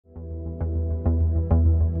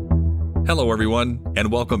Hello everyone, and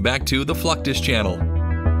welcome back to the Fluctus channel.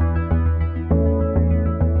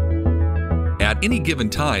 At any given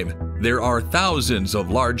time, there are thousands of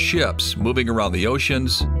large ships moving around the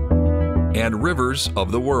oceans and rivers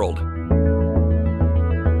of the world.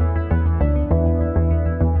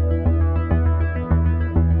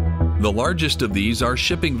 The largest of these are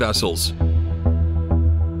shipping vessels,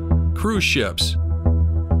 cruise ships,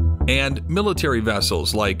 and military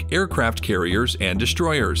vessels like aircraft carriers and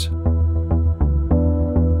destroyers.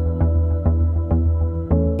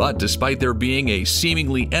 But despite there being a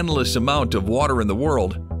seemingly endless amount of water in the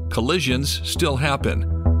world, collisions still happen.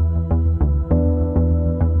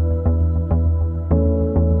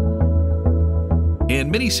 In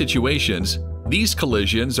many situations, these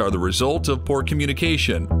collisions are the result of poor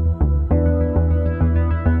communication.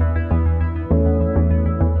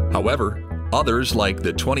 However, others, like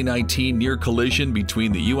the 2019 near collision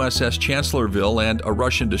between the USS Chancellorville and a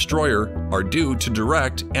Russian destroyer, are due to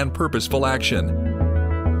direct and purposeful action.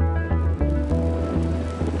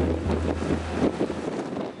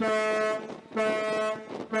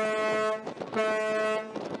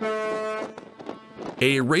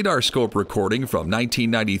 A radar scope recording from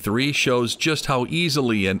 1993 shows just how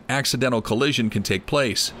easily an accidental collision can take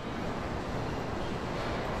place.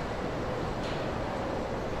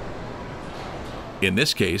 In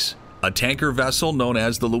this case, a tanker vessel known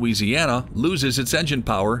as the Louisiana loses its engine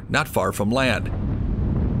power not far from land.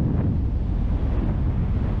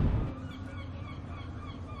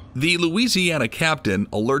 The Louisiana captain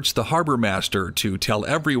alerts the harbor master to tell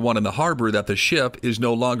everyone in the harbor that the ship is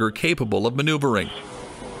no longer capable of maneuvering.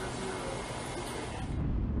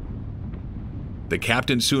 The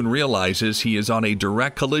captain soon realizes he is on a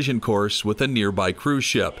direct collision course with a nearby cruise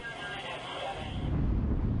ship.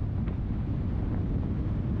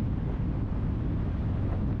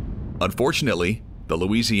 Unfortunately, the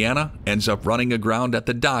Louisiana ends up running aground at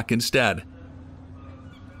the dock instead.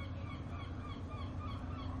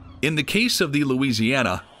 In the case of the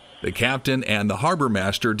Louisiana, the captain and the harbor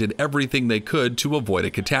master did everything they could to avoid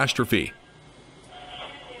a catastrophe.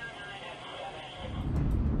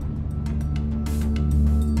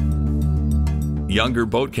 Younger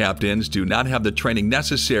boat captains do not have the training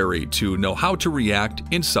necessary to know how to react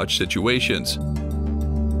in such situations.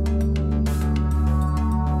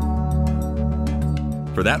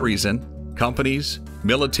 For that reason, companies,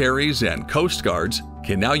 militaries, and coast guards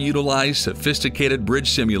can now utilize sophisticated bridge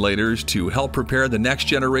simulators to help prepare the next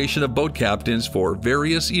generation of boat captains for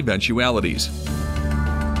various eventualities.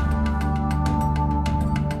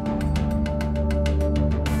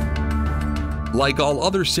 Like all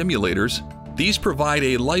other simulators, these provide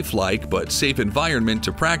a lifelike but safe environment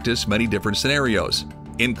to practice many different scenarios,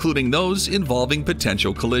 including those involving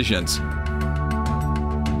potential collisions.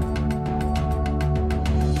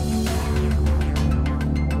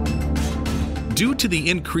 Due to the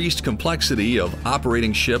increased complexity of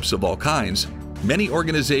operating ships of all kinds, many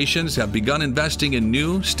organizations have begun investing in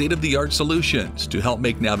new, state-of-the-art solutions to help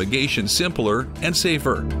make navigation simpler and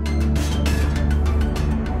safer.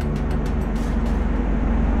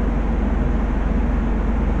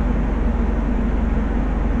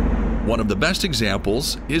 One of the best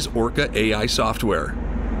examples is Orca AI software.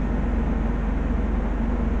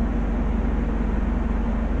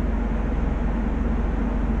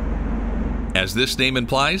 As this name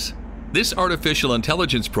implies, this artificial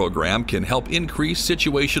intelligence program can help increase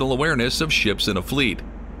situational awareness of ships in a fleet,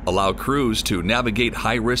 allow crews to navigate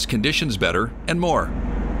high-risk conditions better, and more.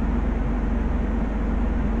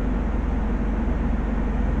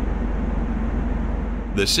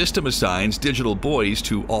 The system assigns digital buoys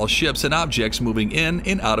to all ships and objects moving in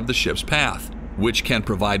and out of the ship's path, which can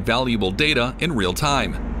provide valuable data in real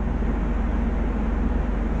time.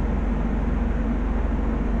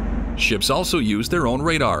 Ships also use their own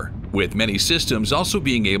radar, with many systems also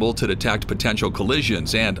being able to detect potential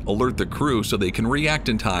collisions and alert the crew so they can react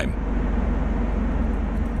in time.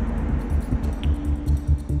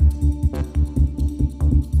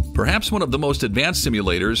 Perhaps one of the most advanced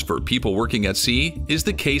simulators for people working at sea is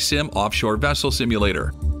the K-Sim Offshore Vessel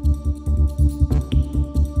Simulator.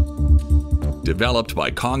 Developed by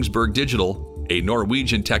Kongsberg Digital, a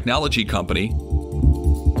Norwegian technology company,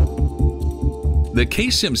 the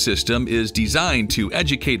K-Sim system is designed to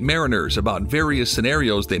educate mariners about various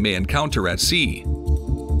scenarios they may encounter at sea.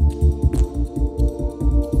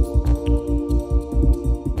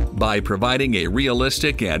 By providing a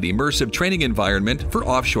realistic and immersive training environment for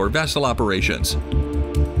offshore vessel operations.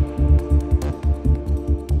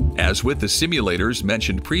 As with the simulators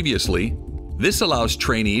mentioned previously, this allows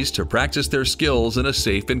trainees to practice their skills in a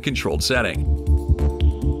safe and controlled setting.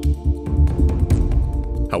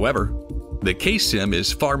 However, The K-Sim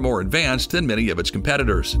is far more advanced than many of its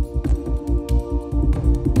competitors.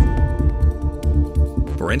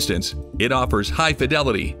 For instance, it offers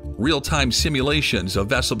high-fidelity, real-time simulations of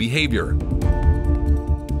vessel behavior,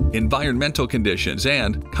 environmental conditions,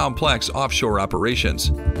 and complex offshore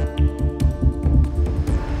operations.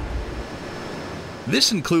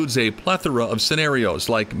 This includes a plethora of scenarios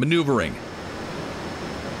like maneuvering,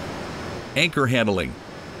 anchor handling,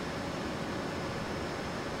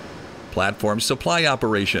 platform supply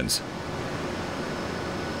operations,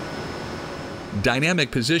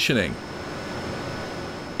 dynamic positioning,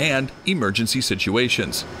 and emergency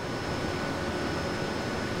situations.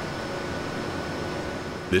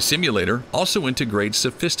 The simulator also integrates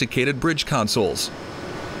sophisticated bridge consoles,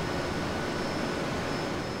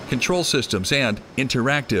 control systems, and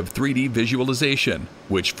interactive 3D visualization,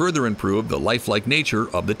 which further improve the lifelike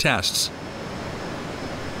nature of the tests.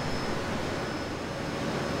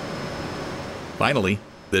 Finally,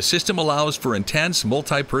 the system allows for intense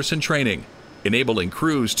multi-person training, enabling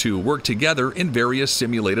crews to work together in various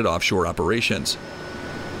simulated offshore operations.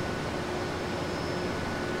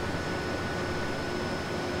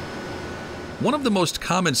 One of the most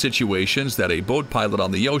common situations that a boat pilot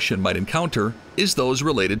on the ocean might encounter is those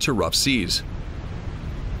related to rough seas.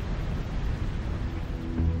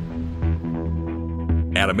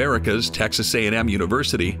 At America's Texas A&M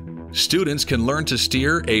University, students can learn to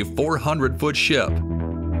steer a 400-foot ship,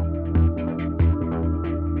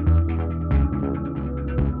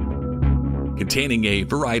 containing a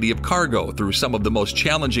variety of cargo through some of the most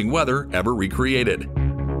challenging weather ever recreated.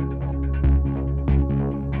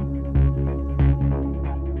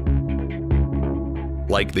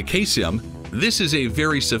 Like the K-Sim, this is a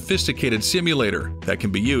very sophisticated simulator that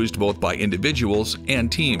can be used both by individuals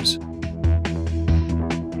and teams.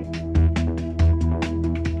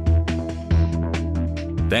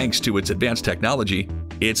 Thanks to its advanced technology,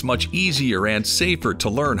 it's much easier and safer to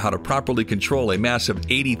learn how to properly control a massive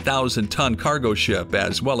 80,000-ton cargo ship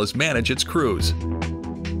as well as manage its crews.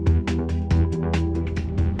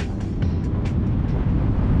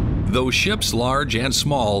 Though ships large and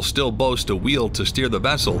small still boast a wheel to steer the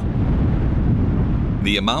vessel,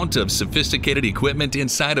 the amount of sophisticated equipment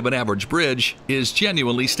inside of an average bridge is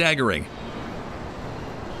genuinely staggering.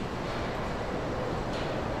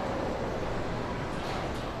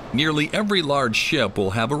 Nearly every large ship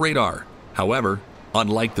will have a radar. However,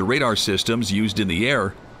 unlike the radar systems used in the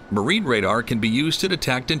air, marine radar can be used to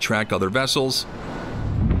detect and track other vessels,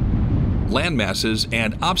 land masses,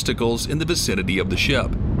 and obstacles in the vicinity of the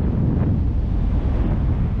ship.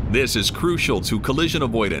 This is crucial to collision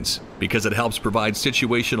avoidance because it helps provide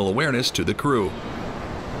situational awareness to the crew.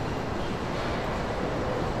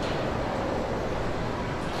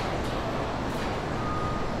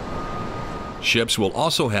 Ships will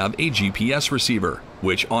also have a GPS receiver,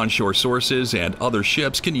 which onshore sources and other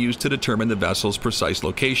ships can use to determine the vessel's precise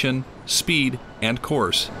location, speed, and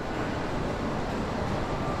course.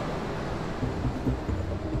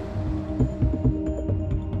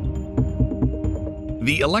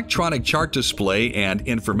 The Electronic Chart Display and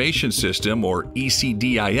Information System, or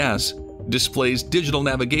ECDIS, displays digital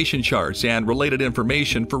navigation charts and related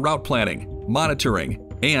information for route planning, monitoring,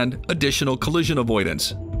 and additional collision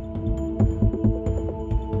avoidance.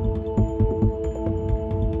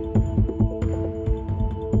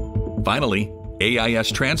 Finally,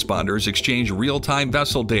 AIS transponders exchange real-time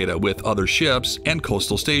vessel data with other ships and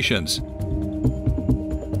coastal stations,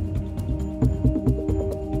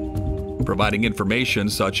 providing information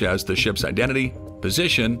such as the ship's identity,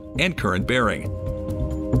 position, and current bearing.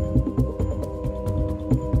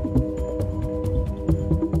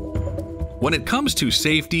 When it comes to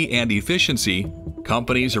safety and efficiency,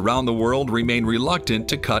 companies around the world remain reluctant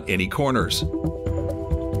to cut any corners.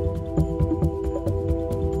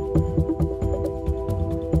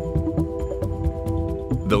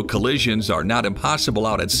 Though collisions are not impossible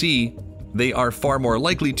out at sea, they are far more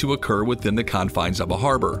likely to occur within the confines of a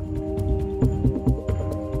harbor.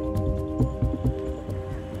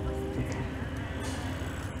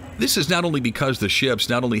 This is not only because the ships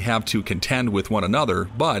not only have to contend with one another,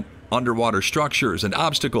 but underwater structures and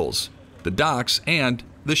obstacles, the docks, and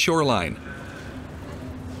the shoreline.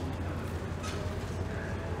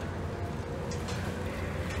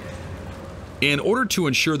 In order to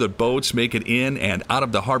ensure that boats make it in and out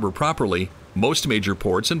of the harbor properly, most major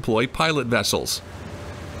ports employ pilot vessels.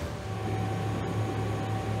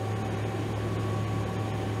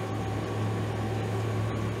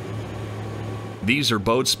 These are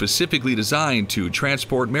boats specifically designed to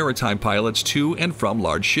transport maritime pilots to and from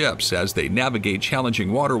large ships as they navigate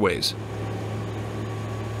challenging waterways.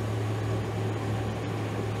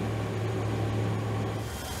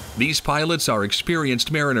 These pilots are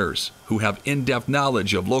experienced mariners who have in-depth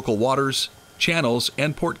knowledge of local waters, channels,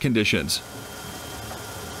 and port conditions.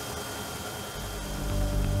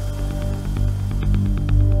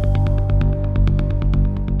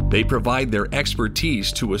 They provide their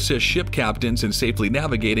expertise to assist ship captains in safely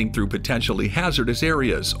navigating through potentially hazardous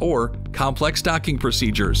areas or complex docking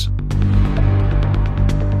procedures.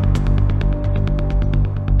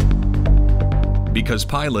 Because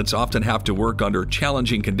pilots often have to work under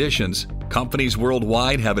challenging conditions, companies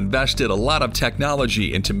worldwide have invested a lot of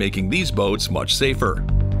technology into making these boats much safer.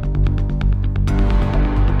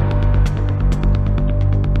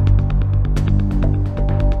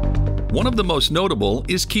 One of the most notable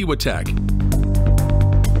is Kiwatech,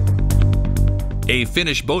 a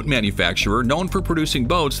Finnish boat manufacturer known for producing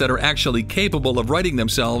boats that are actually capable of righting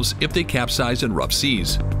themselves if they capsize in rough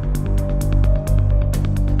seas.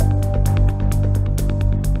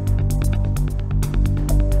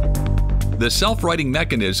 The self-righting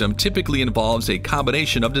mechanism typically involves a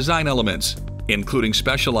combination of design elements, including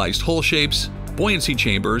specialized hull shapes, buoyancy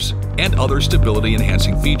chambers, and other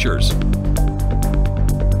stability-enhancing features.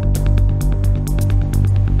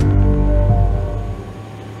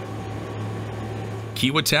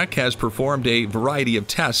 Kiwatech has performed a variety of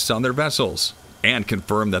tests on their vessels and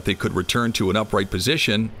confirmed that they could return to an upright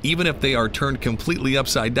position even if they are turned completely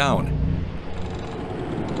upside down.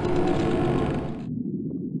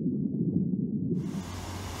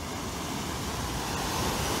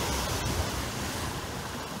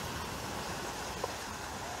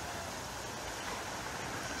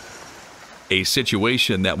 A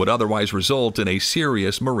situation that would otherwise result in a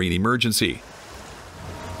serious marine emergency.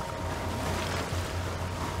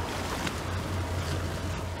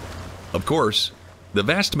 Of course, the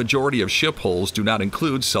vast majority of ship hulls do not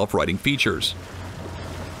include self-righting features.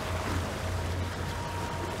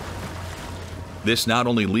 This not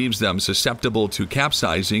only leaves them susceptible to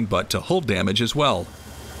capsizing, but to hull damage as well.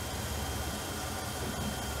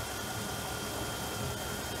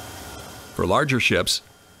 For larger ships,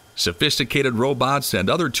 sophisticated robots and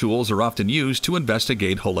other tools are often used to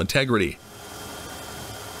investigate hull integrity.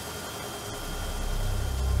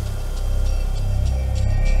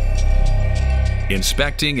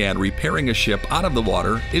 Inspecting and repairing a ship out of the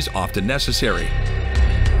water is often necessary.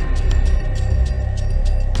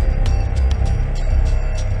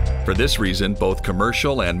 For this reason, both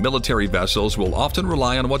commercial and military vessels will often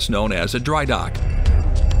rely on what's known as a dry dock.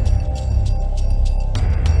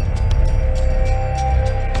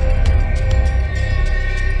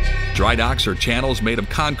 Dry docks are channels made of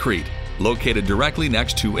concrete, located directly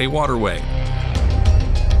next to a waterway.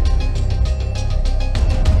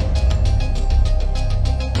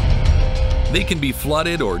 They can be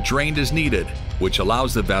flooded or drained as needed, which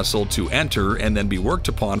allows the vessel to enter and then be worked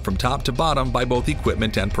upon from top to bottom by both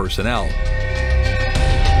equipment and personnel.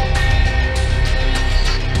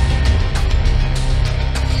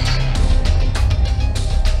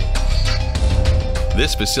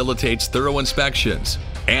 This facilitates thorough inspections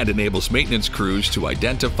and enables maintenance crews to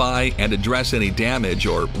identify and address any damage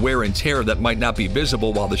or wear and tear that might not be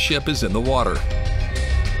visible while the ship is in the water.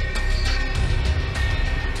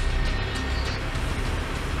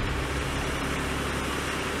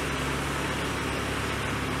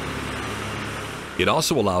 It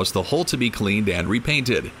also allows the hull to be cleaned and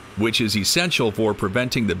repainted, which is essential for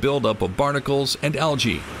preventing the buildup of barnacles and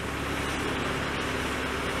algae,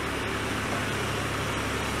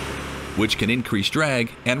 which can increase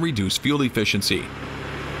drag and reduce fuel efficiency.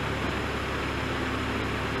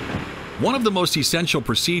 One of the most essential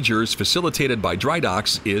procedures facilitated by dry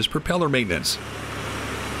docks is propeller maintenance.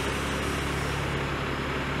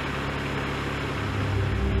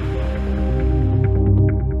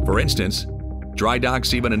 For instance, dry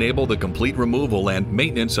docks even enable the complete removal and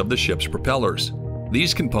maintenance of the ship's propellers.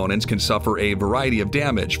 These components can suffer a variety of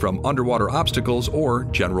damage from underwater obstacles or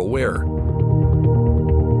general wear.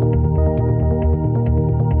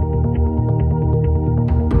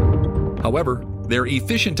 However, their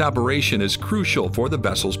efficient operation is crucial for the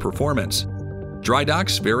vessel's performance. Dry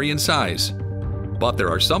docks vary in size, but there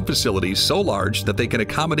are some facilities so large that they can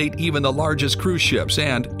accommodate even the largest cruise ships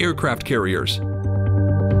and aircraft carriers.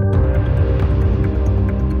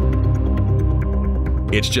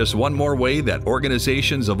 It's just one more way that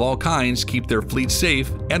organizations of all kinds keep their fleet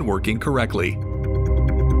safe and working correctly.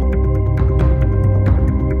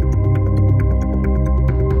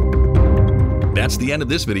 That's the end of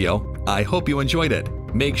this video. I hope you enjoyed it.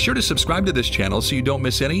 Make sure to subscribe to this channel so you don't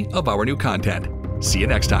miss any of our new content. See you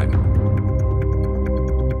next time.